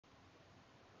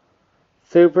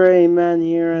Supereddieman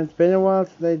here, and it's been a while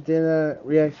since I did a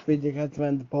reaction video because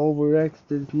when the Paul Rex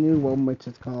did this new one, which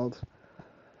is called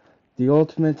The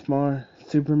Ultimate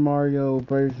Super Mario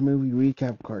Bros. Movie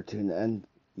Recap Cartoon. And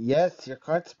yes, you're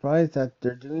quite surprised that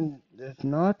they're doing this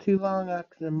not too long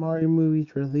after the Mario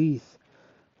movie's release.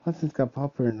 Once it's got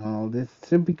popular and all, this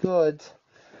should be good.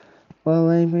 Well,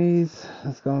 anyways,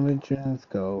 let's go on with it, let's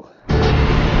go.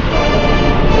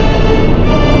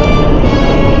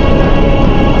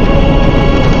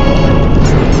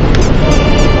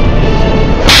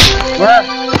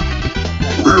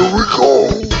 Here we go!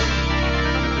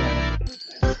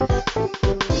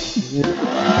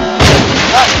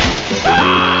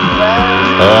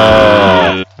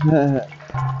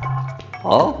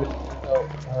 Oh?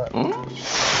 Hmm?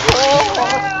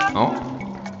 Oh?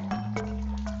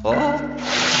 Oh?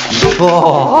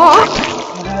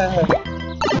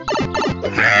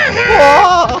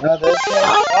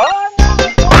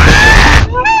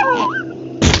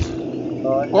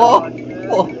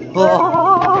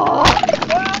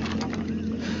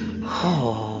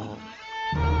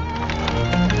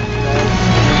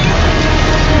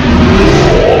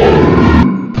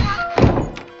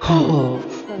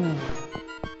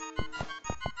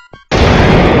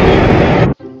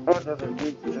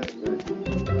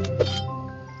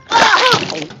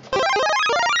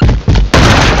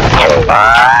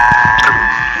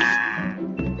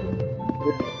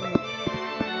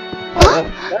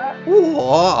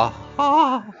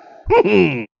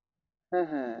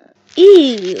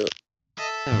 Ew.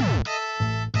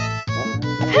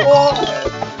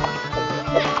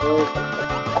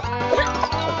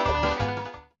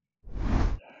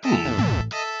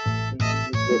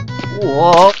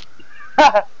 Whoa.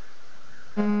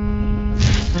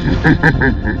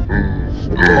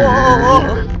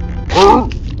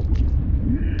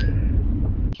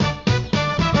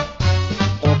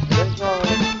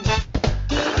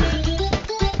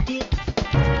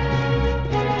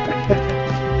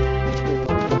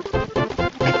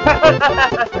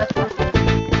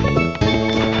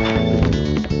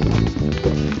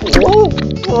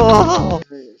 Whoa.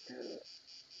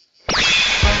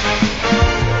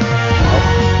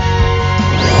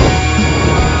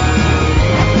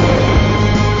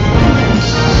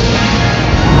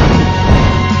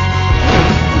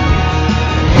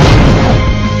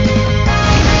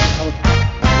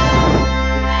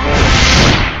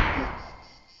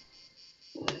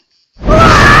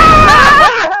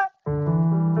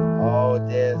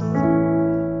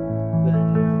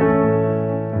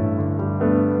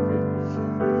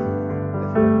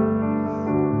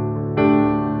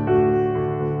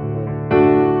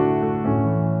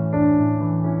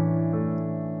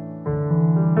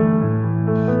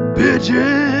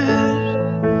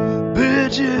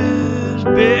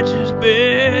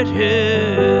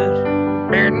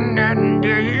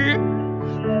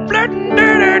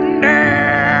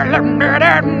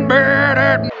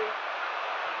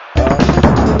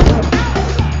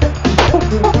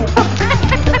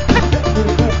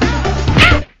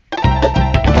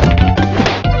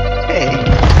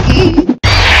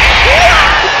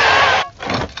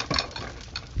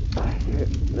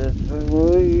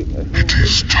 It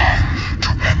is time to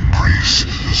embrace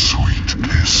the sweet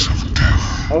kiss of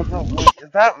death. Oh no, wait,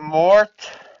 is that Mort?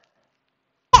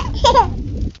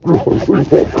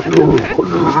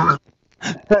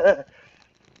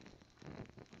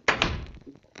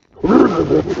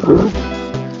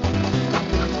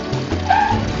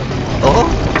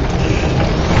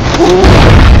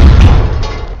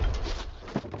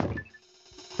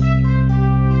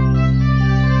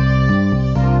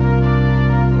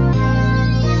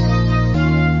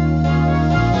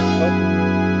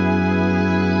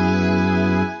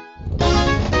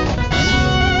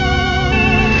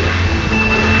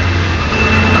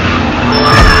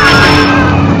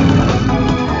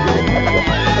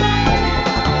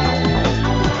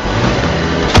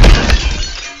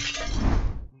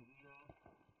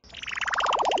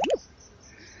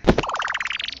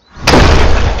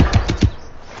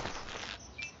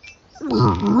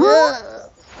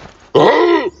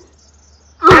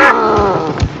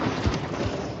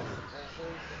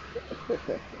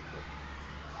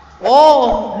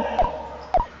 Oh!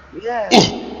 Yes!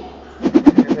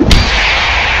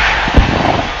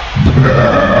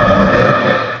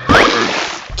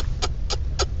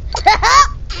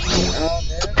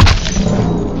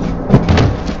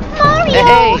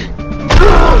 Hey!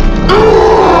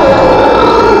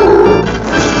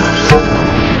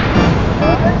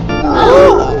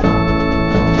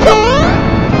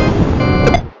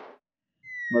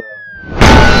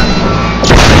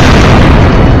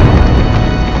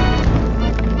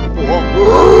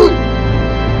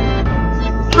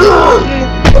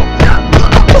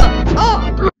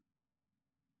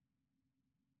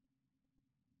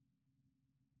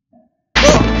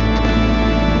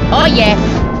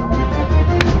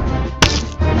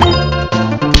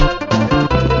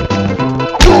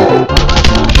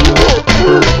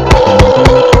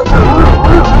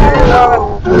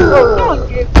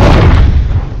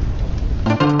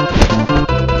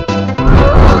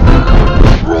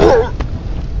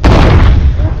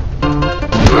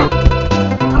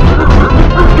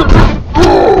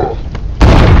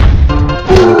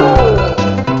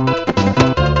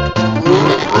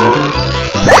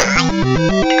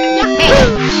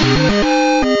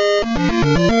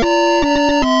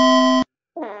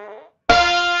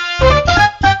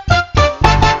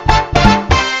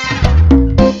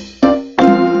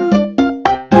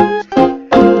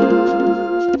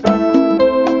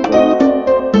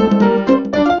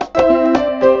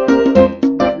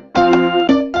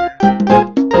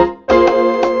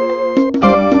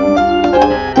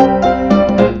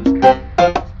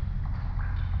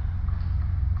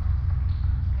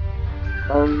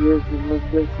 Oh, yes, it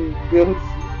looks like some skills.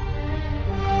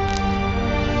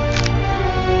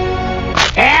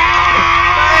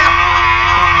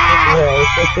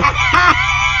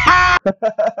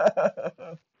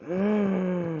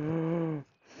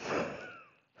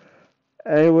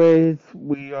 Anyways,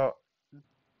 we are.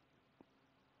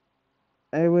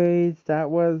 Anyways, that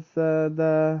was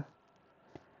the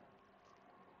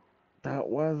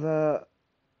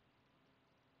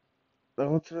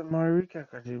Ultimate Mario Recap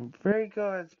cartoon. Very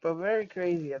good, but very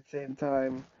crazy at the same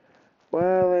time.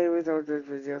 Well, anyways, I'll do this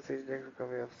video. See you next week. I'll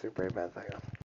be up Supereddieman.